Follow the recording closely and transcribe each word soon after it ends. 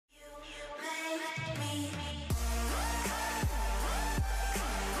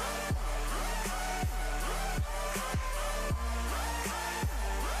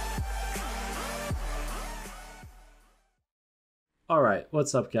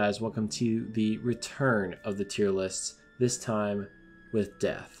What's up, guys? Welcome to the return of the tier lists, this time with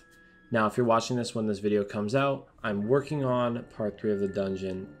Death. Now, if you're watching this when this video comes out, I'm working on part 3 of the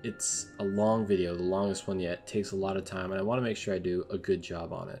dungeon. It's a long video, the longest one yet. It takes a lot of time, and I want to make sure I do a good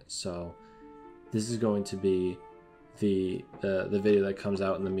job on it. So this is going to be the video that comes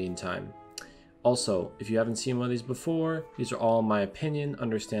out in the meantime. Also, if you haven't seen one of these before, these are all my opinion,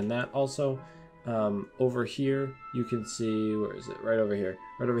 understand that. Also, over here you can see, where is it? Right over here.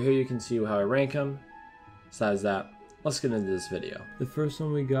 Right over here you can see how I rank them. Besides that, let's get into this video. The first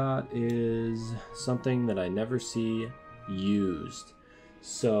one we got is something that I never see used.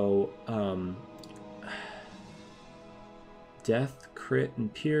 So, Death, Crit,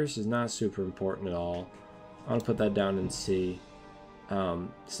 and Pierce is not super important at all. I'm gonna put that down in C.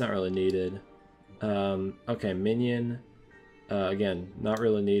 It's not really needed. Okay, Minion, again, not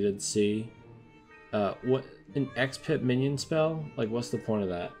really needed, C. What, an X-Pip minion spell? Like, what's the point of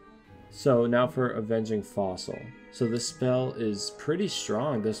that? So now for Avenging Fossil. So this spell is pretty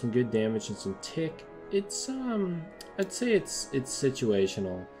strong, does some good damage and some tick. It's, I'd say it's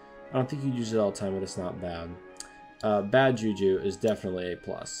situational. I don't think you'd use it all the time, but it's not bad. Bad Juju is definitely A+.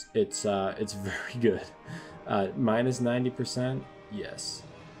 It's very good. Minus 90%, yes.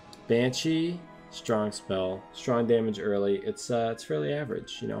 Banshee, strong spell, strong damage early. It's fairly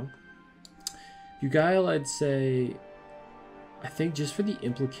average, you know. Beguile, I'd say, I think just for the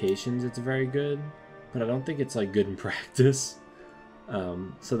implications it's very good, but I don't think it's like good in practice.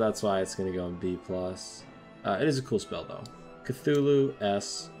 So that's why it's gonna go in B+. It is a cool spell though. Cthulhu,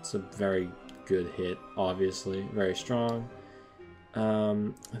 S. It's a very good hit, obviously, very strong.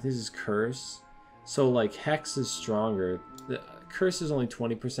 This is Curse. So like Hex is stronger. The Curse is only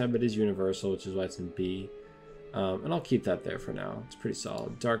 20%, but is universal, which is why it's in B. And I'll keep that there for now. It's pretty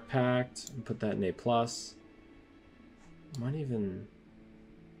solid. Dark Pact, I'll put that in A+. Might even,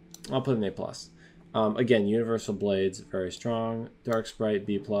 I'll put in A+. Again, Universal Blades, very strong. Dark Sprite,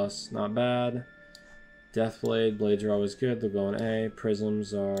 B+, not bad. Deathblade, blades are always good, they'll go in A.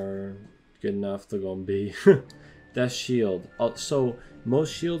 Prisms are good enough, they'll go in B. Death Shield. So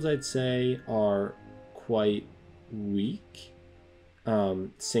most shields I'd say are quite weak.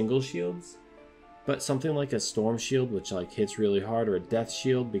 Single shields. But something like a Storm Shield, which like hits really hard, or a Death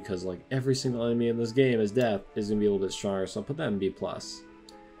Shield, because like every single enemy in this game is death, is gonna be a little bit stronger. So I'll put that in B+.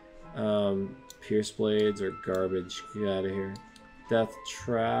 Pierce Blades are garbage. Get out of here. Death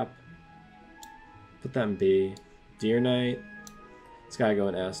Trap. Put that in B. Deer Knight. It's gotta go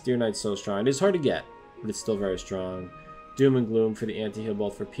in S. Deer Knight's so strong. It is hard to get, but it's still very strong. Doom and Gloom for the anti-heal,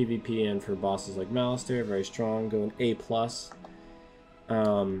 both for PvP and for bosses like Malistaire. Very strong. Go in A+.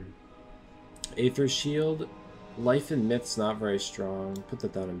 Aether Shield, Life and Myth's not very strong. Put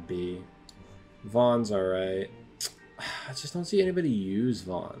that down in B. Vaughn's alright. I just don't see anybody use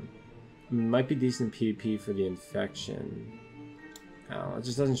Vaughn. Might be decent PvP for the infection. I don't know, it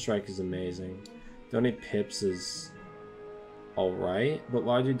just doesn't strike as amazing. Donate Pips is alright, but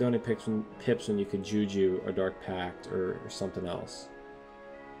why do you donate Pips when you could Juju or Dark Pact or something else?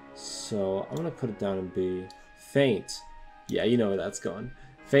 So I'm gonna put it down in B. Faint. Yeah, you know where that's going.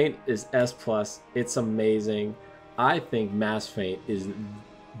 Feint is S+, it's amazing. I think Mass Feint is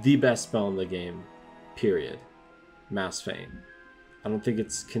the best spell in the game, period. Mass Feint. I don't think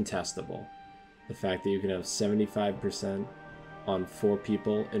it's contestable. The fact that you can have 75% on 4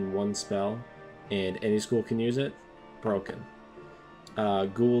 people in one spell, and any school can use it, broken.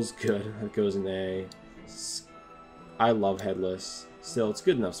 Ghoul's good, that goes in A. I love Headless, still it's a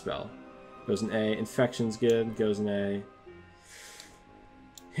good enough spell. Goes in A. Infection's good, goes in A.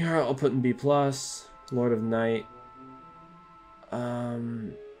 Here I'll put in B+. Lord of Night.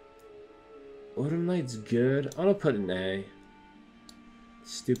 Lord of Night's good. I'm gonna put in A.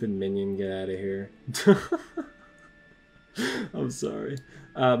 Stupid minion, get out of here. I'm sorry.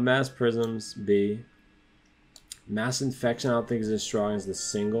 Mass Prisms, B. Mass Infection I don't think is as strong as the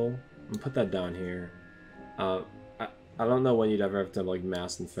single. I'm gonna put that down here. I don't know when you'd ever have to like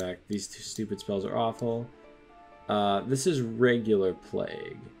Mass Infect. These two stupid spells are awful. This is Regular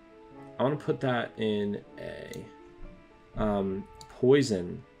Plague. I want to put that in A.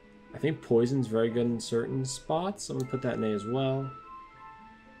 Poison. I think Poison's very good in certain spots. I'm going to put that in A as well.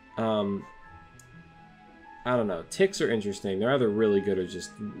 I don't know. Ticks are interesting. They're either really good or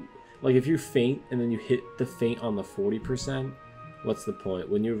just... Like, if you faint and then you hit the faint on the 40%, what's the point?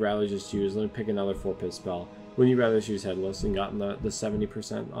 Wouldn't you rather just use... Let me pick another 4-pit spell. Wouldn't you rather just use Headless and gotten the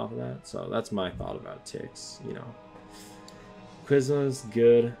 70% off of that? So that's my thought about ticks, you know. Quizma's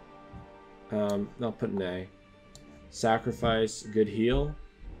good. I'll put an A. Sacrifice, good heal.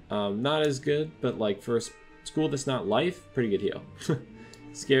 Not as good, but like for a school that's not life, pretty good heal.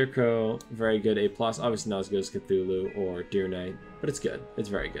 Scarecrow, very good, A+. Obviously not as good as Cthulhu or Deer Knight, but it's good. It's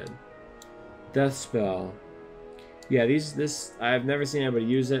very good. Death Spell. Yeah, I've never seen anybody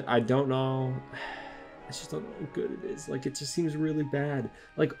use it. I don't know. I just don't know how good it is. Like, it just seems really bad.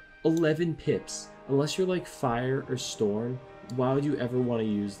 Like, 11 pips. Unless you're like Fire or Storm, why would you ever want to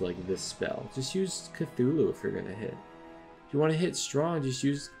use like this spell? Just use Cthulhu if you're gonna hit. If you want to hit strong, just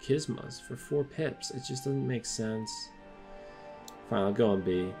use Kismas for 4 pips. It just doesn't make sense. Fine, I'll go on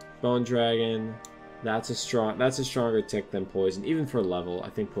B. Bone Dragon. That's a stronger tick than Poison. Even for level, I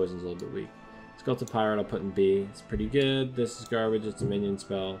think Poison's a little bit weak. Skeletal Pirate I'll put in B. It's pretty good. This is garbage. It's a minion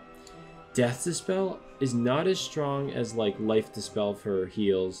spell. Death Dispel is not as strong as like Life Dispel for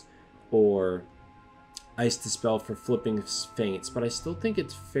heals or Ice Dispel for flipping feints, but I still think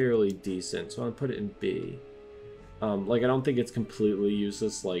it's fairly decent, so I'm gonna put it in B. Like, I don't think it's completely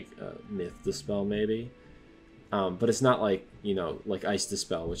useless like Myth Dispel maybe, but it's not like, you know, like Ice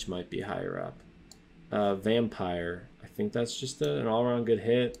Dispel, which might be higher up. Vampire, I think that's just an all-around good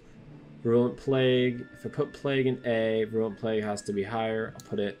hit. Virulent Plague, if I put Plague in A, Virulent Plague has to be higher. I'll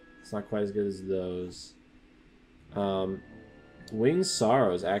put it, it's not quite as good as those. Winged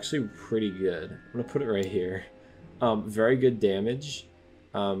Sorrow is actually pretty good. I'm going to put it right here. Very good damage.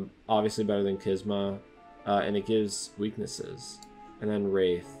 Obviously better than Kisma. And it gives weaknesses. And then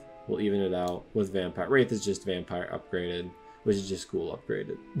Wraith will even it out with Vampire. Wraith is just Vampire upgraded, which is just Ghoul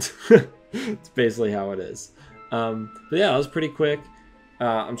upgraded. It's basically how it is. But yeah, that was pretty quick.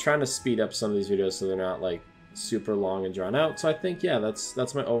 I'm trying to speed up some of these videos so they're not like super long and drawn out. So I think, yeah,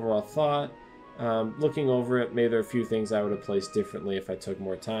 that's my overall thought. Looking over it, maybe there are a few things I would have placed differently if I took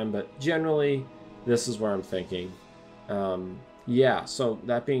more time, but generally, this is where I'm thinking. Yeah, so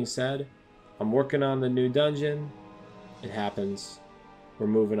that being said, I'm working on the new dungeon. It happens. We're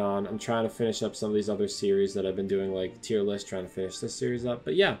moving on. I'm trying to finish up some of these other series that I've been doing, like tier list, trying to finish this series up.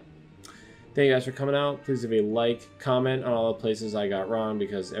 But yeah, thank you guys for coming out. Please leave a like, comment on all the places I got wrong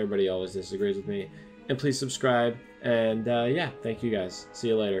because everybody always disagrees with me. And please subscribe. And yeah, thank you guys. See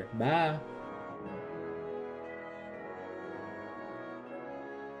you later. Bye.